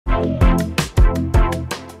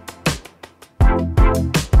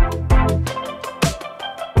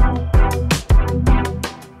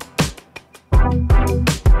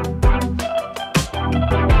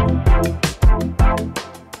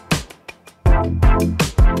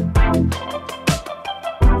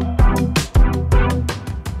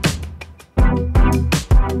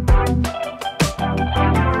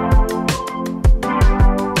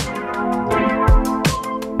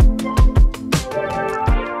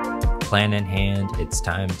plan in hand, it's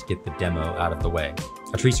time to get the demo out of the way.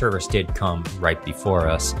 A tree service did come right before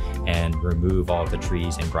us and remove all of the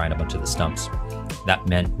trees and grind a bunch of the stumps. That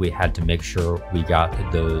meant we had to make sure we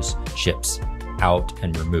got those chips out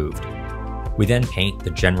and removed. We then paint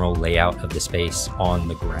the general layout of the space on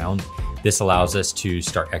the ground. This allows us to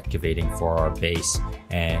start excavating for our base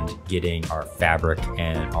and getting our fabric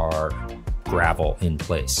and our gravel in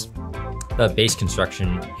place. The base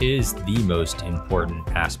construction is the most important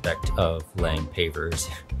aspect of laying pavers.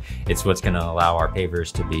 It's what's going to allow our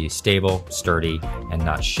pavers to be stable, sturdy, and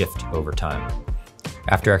not shift over time.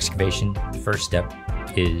 After excavation, the first step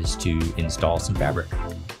is to install some fabric.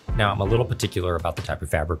 Now, I'm a little particular about the type of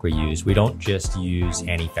fabric we use. We don't just use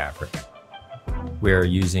any fabric. We're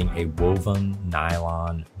using a woven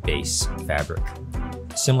nylon base fabric,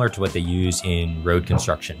 similar to what they use in road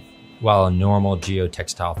construction. While a normal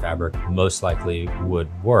geotextile fabric most likely would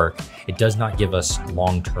work, it does not give us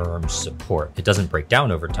long-term support. It doesn't break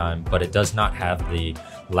down over time, but it does not have the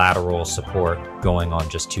lateral support going on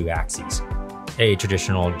just two axes. A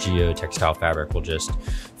traditional geotextile fabric will just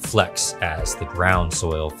flex as the ground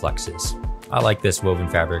soil flexes. I like this woven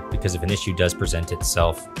fabric because if an issue does present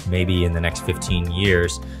itself, maybe in the next 15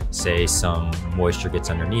 years, say some moisture gets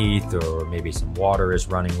underneath or maybe some water is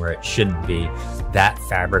running where it shouldn't be, that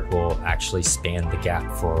fabric will actually span the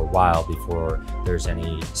gap for a while before there's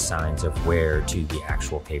any signs of wear to the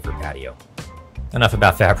actual paver patio. Enough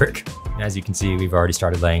about fabric. As you can see, we've already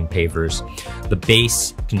started laying pavers. The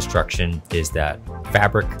base construction is that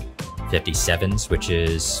fabric 57s, which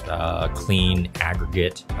is a clean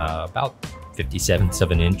aggregate, about 57ths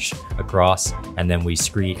of an inch across, and then we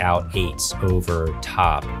screed out 8s over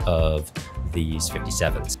top of these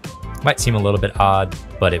 57s. Might seem a little bit odd,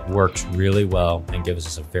 but it works really well and gives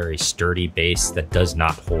us a very sturdy base that does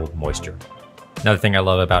not hold moisture. Another thing I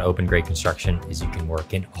love about open grade construction is you can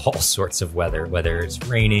work in all sorts of weather, whether it's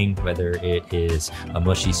raining, whether it is a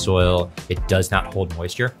mushy soil, it does not hold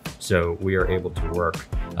moisture. So we are able to work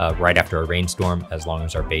right after a rainstorm as long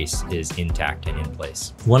as our base is intact and in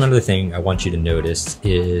place. One other thing I want you to notice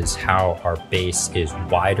is how our base is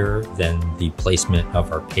wider than the placement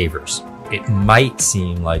of our pavers. It might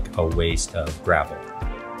seem like a waste of gravel.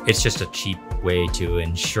 It's just a cheap way to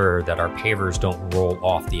ensure that our pavers don't roll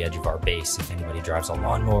off the edge of our base if anybody drives a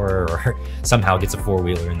lawnmower or somehow gets a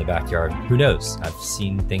four-wheeler in the backyard. Who knows? I've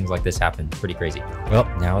seen things like this happen. Pretty crazy. Well,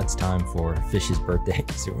 now it's time for Fish's birthday.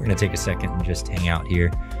 So we're gonna take a second and just hang out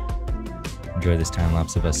here. Enjoy this time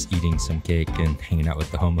lapse of us eating some cake and hanging out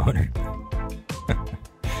with the homeowner.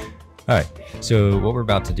 All right, so what we're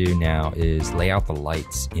about to do now is lay out the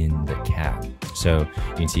lights in the cab. So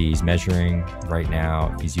you can see he's measuring right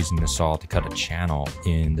now. He's using the saw to cut a channel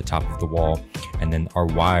in the top of the wall, and then our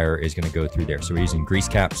wire is going to go through there. So we're using grease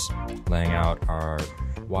caps, laying out our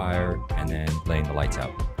wire, and then laying the lights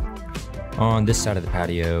out. On this side of the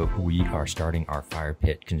patio, we are starting our fire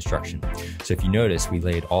pit construction. So if you notice, we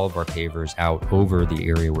laid all of our pavers out over the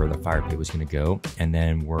area where the fire pit was going to go, and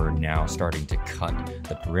then we're now starting to cut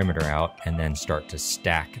the perimeter out and then start to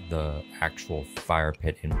stack the actual fire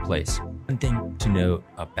pit in place. One thing to note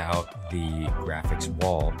about the graphics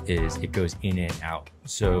wall is it goes in and out.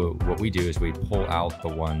 So what we do is we pull out the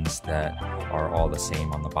ones that are all the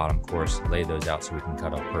same on the bottom course, lay those out so we can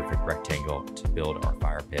cut a perfect rectangle to build our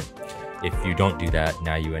fire pit. If you don't do that,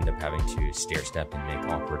 now you end up having to stair step and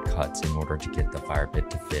make awkward cuts in order to get the fire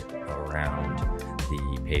pit to fit around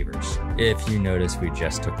the pavers. If you notice, we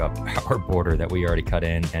just took up our border that we already cut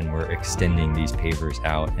in and we're extending these pavers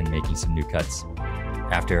out and making some new cuts.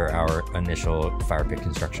 After our initial fire pit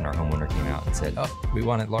construction, our homeowner came out and said, oh, we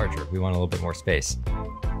want it larger. We want a little bit more space.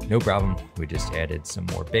 No problem. We just added some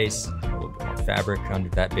more base, a little bit more fabric under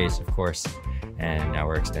that base, of course. And now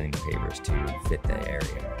we're extending the pavers to fit the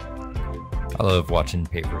area. I love watching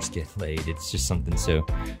pavers get laid. It's just something so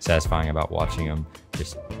satisfying about watching them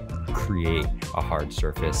just create a hard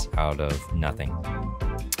surface out of nothing.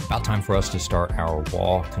 About time for us to start our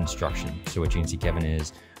wall construction. So what you can see Kevin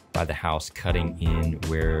is by the house cutting in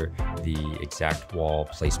where the exact wall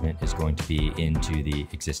placement is going to be into the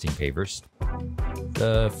existing pavers.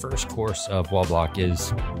 The first course of wall block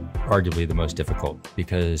is arguably the most difficult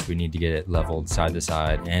because we need to get it leveled side to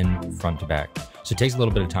side and front to back. So it takes a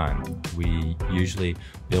little bit of time. We usually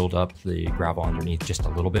build up the gravel underneath just a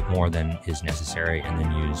little bit more than is necessary and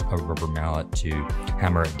then use a rubber mallet to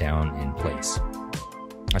hammer it down in place.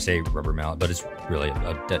 I say rubber mallet, but it's really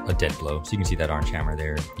a dead blow. So you can see that orange hammer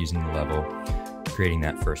there using the level, creating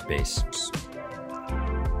that first base.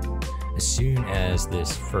 As soon as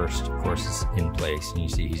this first course is in place, and you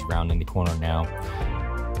see he's rounding the corner now,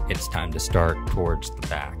 it's time to start towards the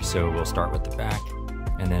back. So we'll start with the back,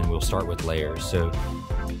 and then we'll start with layers. So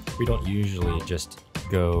we don't usually just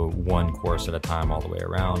go one course at a time all the way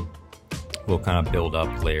around. We'll kind of build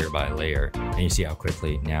up layer by layer, and you see how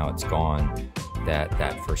quickly now it's gone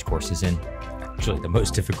that first course is in. Actually, the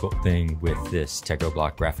most difficult thing with this Techo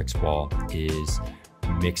Block graphics wall is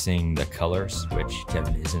mixing the colors, which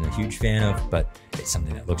Kevin isn't a huge fan of, but it's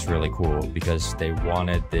something that looks really cool because they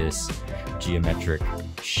wanted this geometric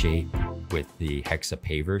shape with the hexa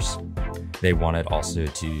pavers. They wanted also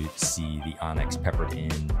to see the onyx peppered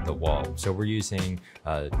in the wall. So we're using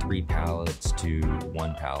 3 palettes to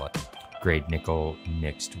 1 palette. Grade nickel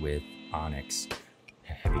mixed with onyx.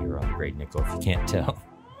 Heavier on the grade nickel if you can't tell.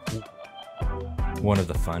 One of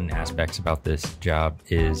the fun aspects about this job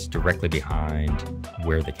is directly behind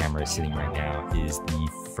where the camera is sitting right now is the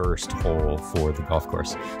first hole for the golf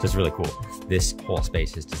course. So it's really cool. This whole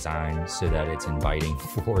space is designed so that it's inviting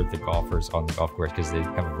for the golfers on the golf course because they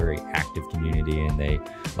have a very active community and they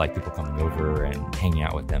like people coming over and hanging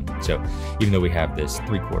out with them. So even though we have this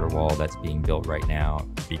 3/4 wall that's being built right now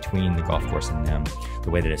between the golf course and them, the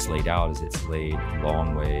way that it's laid out is it's laid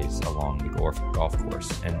long ways along the golf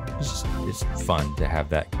course. And it's fun to have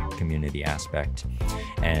that community aspect.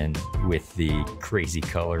 And with the crazy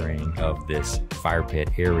coloring of this fire pit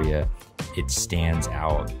area, it stands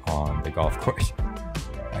out on the golf course.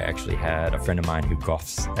 I actually had a friend of mine who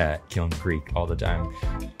golfs at Kiln Creek all the time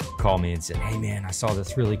call me and said, "Hey man, I saw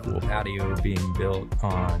this really cool patio being built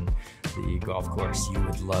on the golf course. You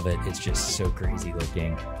would love it. It's just so crazy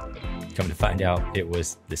looking." Come to find out, it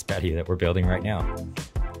was this patio that we're building right now.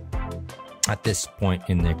 At this point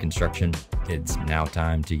in the construction, it's now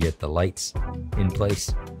time to get the lights in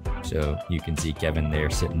place. So you can see Kevin there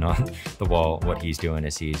sitting on the wall. What he's doing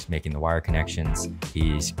is he's making the wire connections.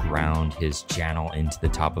 He's ground his channel into the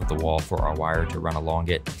top of the wall for our wire to run along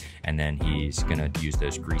it. And then he's gonna use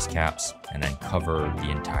those grease caps and then cover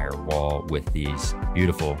the entire wall with these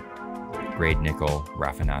beautiful grade nickel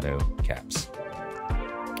raffinado caps.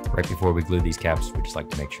 Right before we glue these caps, we just like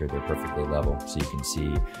to make sure they're perfectly level. So you can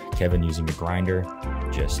see Kevin using a grinder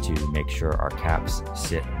just to make sure our caps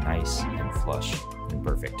sit nice and flush and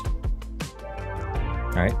perfect.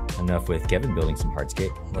 All right, enough with Kevin building some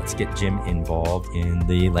hardscape. Let's get Jim involved in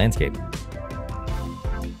the landscape.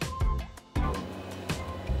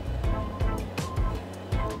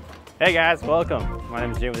 Hey guys, welcome. My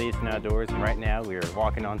name is Jim with Easton Outdoors, and right now we are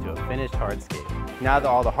walking onto a finished hardscape. Now that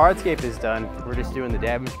all the hardscape is done, we're just doing the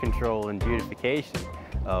damage control and beautification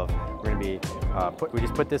of, we're gonna be, we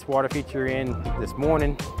just put this water feature in this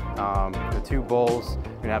morning, the 2 bowls.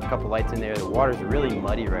 We're gonna have a couple lights in there. The water's really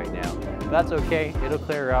muddy right now, but that's okay, it'll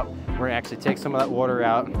clear up. We're gonna actually take some of that water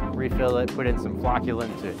out, refill it, put in some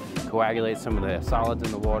flocculant to coagulate some of the solids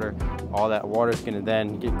in the water. All that water's gonna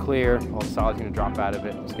then get clear, all the solids gonna drop out of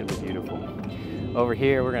it. It's gonna be beautiful. Over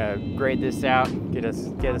here, we're gonna grade this out, get us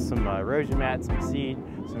some erosion mats, some seed,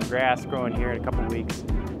 some grass growing here in a couple weeks,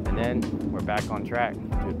 and then we're back on track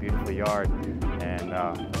to a beautiful yard and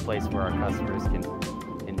a place where our customers can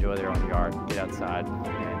enjoy their own yard, get outside,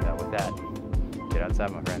 and with that, get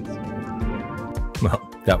outside, my friends. Well,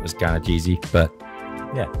 that was kind of cheesy, but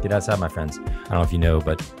yeah, get outside, my friends. I don't know if you know,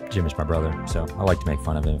 but Jim is my brother, so I like to make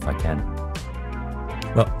fun of him if I can.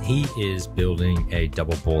 Well, he is building a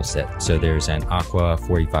double bowl set. So there's an Aqua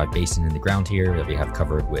 45 basin in the ground here that we have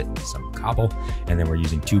covered with some cobble. And then we're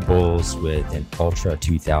using 2 bowls with an Ultra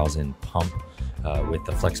 2000 pump with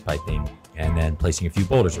the flex piping, and then placing a few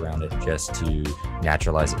boulders around it just to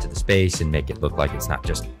naturalize it to the space and make it look like it's not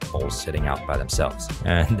just bowls sitting out by themselves.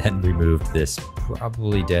 And then removed this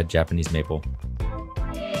probably dead Japanese maple.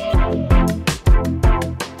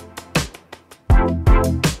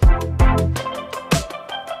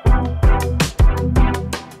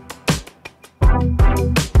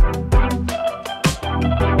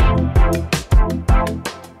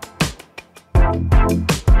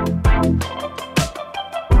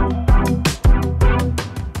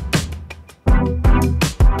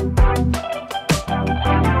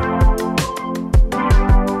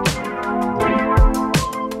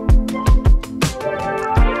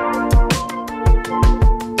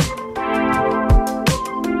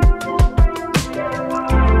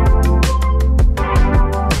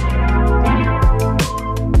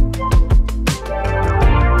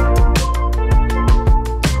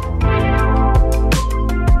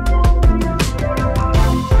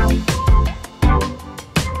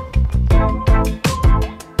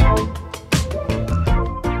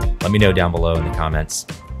 Let me know down below in the comments.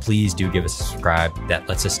 Please do give us a subscribe. That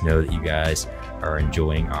lets us know that you guys are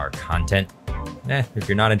enjoying our content. If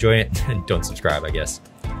you're not enjoying it, then don't subscribe, I guess.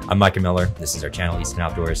 I'm Micah Miller. This is our channel, Easton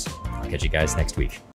Outdoors. I'll catch you guys next week.